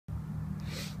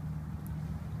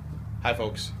Hi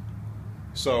folks.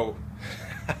 So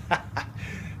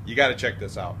you got to check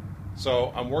this out.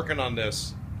 So I'm working on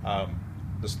this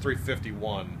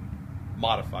 351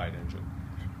 modified engine.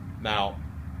 Now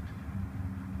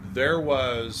there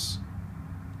was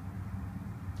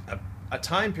a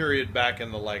time period back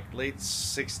in the late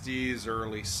 60s,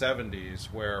 early 70s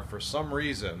where for some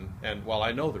reason, and well,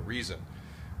 I know the reason,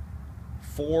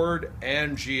 Ford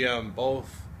and GM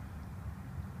both,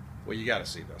 well, you got to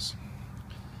see this.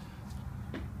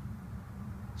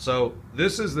 So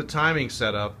this is the timing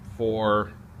setup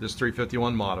for this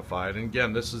 351 modified, and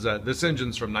again, this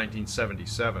engine's from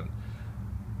 1977,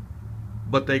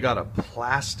 but they got a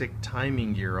plastic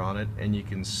timing gear on it, and you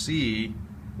can see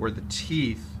where the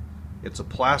teeth, it's a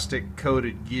plastic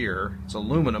coated gear. It's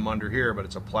aluminum under here, but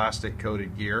it's a plastic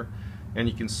coated gear, and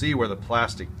you can see where the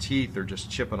plastic teeth are just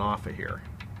chipping off of here.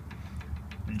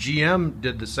 GM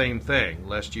did the same thing,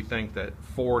 lest you think that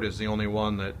Ford is the only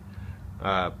one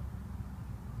that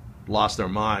lost their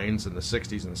minds in the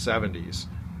 60s and 70s.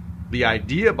 The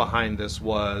idea behind this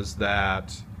was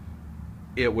that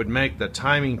it would make the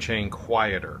timing chain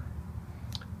quieter.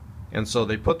 And so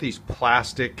they put these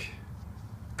plastic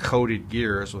coated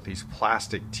gears with these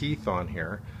plastic teeth on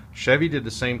here. Chevy did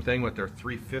the same thing with their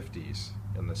 350s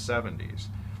in the 70s.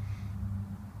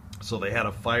 So they had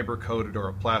a fiber coated or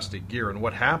a plastic gear, and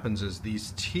what happens is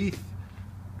these teeth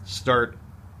start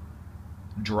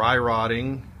dry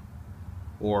rotting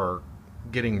or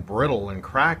getting brittle and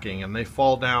cracking, and they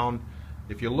fall down.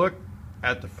 If you look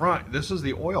at the front, this is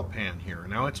the oil pan here.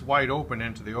 Now it's wide open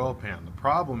into the oil pan. The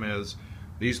problem is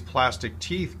these plastic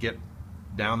teeth get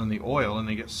down in the oil and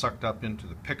they get sucked up into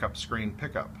the pickup screen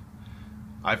pickup.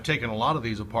 I've taken a lot of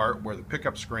these apart where the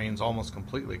pickup screen's almost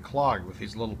completely clogged with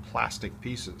these little plastic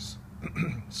pieces.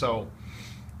 So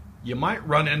you might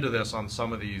run into this on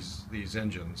some of these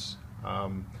engines,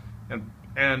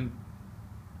 and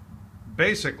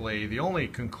basically the only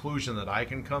conclusion that I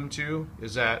can come to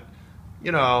is that,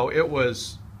 you know, it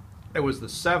was the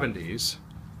 70s,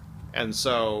 and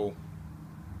so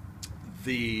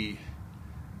the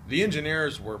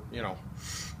engineers were, you know,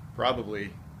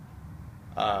 probably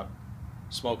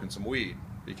smoking some weed,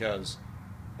 because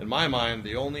in my mind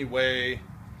the only way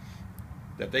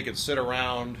that they could sit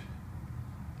around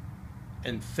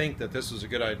and think that this was a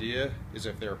good idea is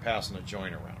if they were passing a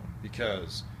joint around,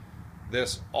 because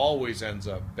this always ends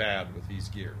up bad with these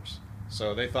gears.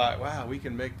 So they thought, wow, we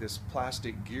can make this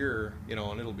plastic gear, you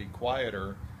know, and it'll be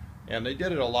quieter. And they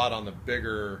did it a lot on the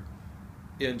bigger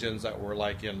engines that were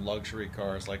like in luxury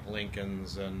cars like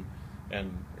Lincolns and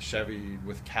Chevy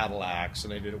with Cadillacs,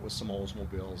 and they did it with some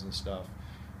Oldsmobiles and stuff.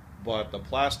 But the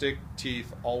plastic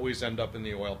teeth always end up in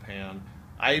the oil pan.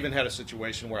 I even had a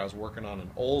situation where I was working on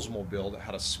an Oldsmobile that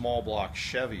had a small block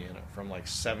Chevy in it from like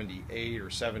 78 or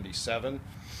 77.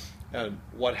 And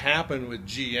what happened with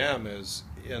GM is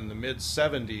in the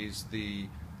mid-70s, the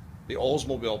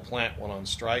Oldsmobile plant went on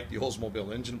strike, the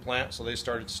Oldsmobile engine plant, so they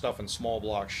started stuffing small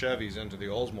block Chevys into the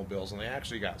Oldsmobiles, and they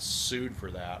actually got sued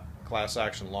for that, class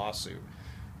action lawsuit.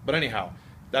 But anyhow,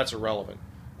 that's irrelevant.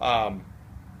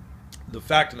 The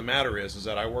fact of the matter is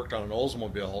that I worked on an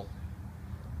Oldsmobile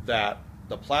that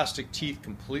the plastic teeth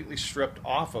completely stripped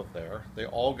off of there. They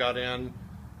all got in,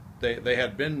 they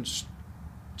had been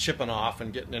chipping off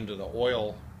and getting into the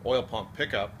oil pump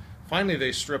pickup. Finally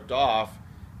they stripped off,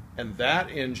 and that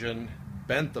engine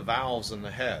bent the valves in the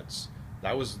heads.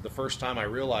 That was the first time I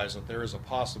realized that there is a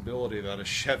possibility that a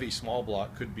Chevy small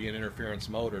block could be an interference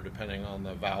motor depending on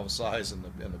the valve size and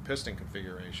the piston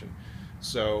configuration.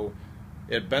 So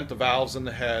it bent the valves in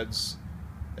the heads,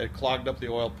 it clogged up the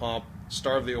oil pump,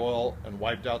 starved the oil, and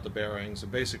wiped out the bearings,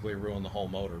 and basically ruined the whole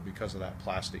motor because of that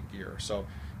plastic gear. So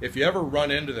if you ever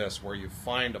run into this where you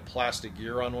find a plastic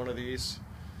gear on one of these,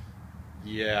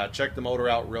 yeah, check the motor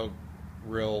out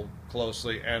real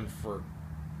closely, and for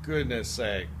goodness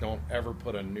sake, don't ever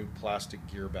put a new plastic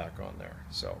gear back on there.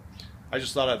 So I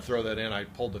just thought I'd throw that in. I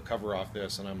pulled the cover off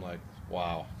this and I'm like,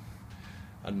 wow,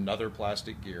 another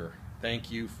plastic gear.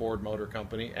 Thank you, Ford Motor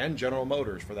Company, and General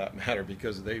Motors for that matter,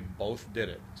 because they both did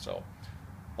it. So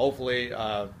hopefully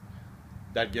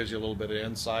that gives you a little bit of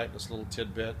insight, this little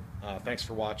tidbit. Thanks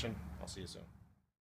for watching. I'll see you soon.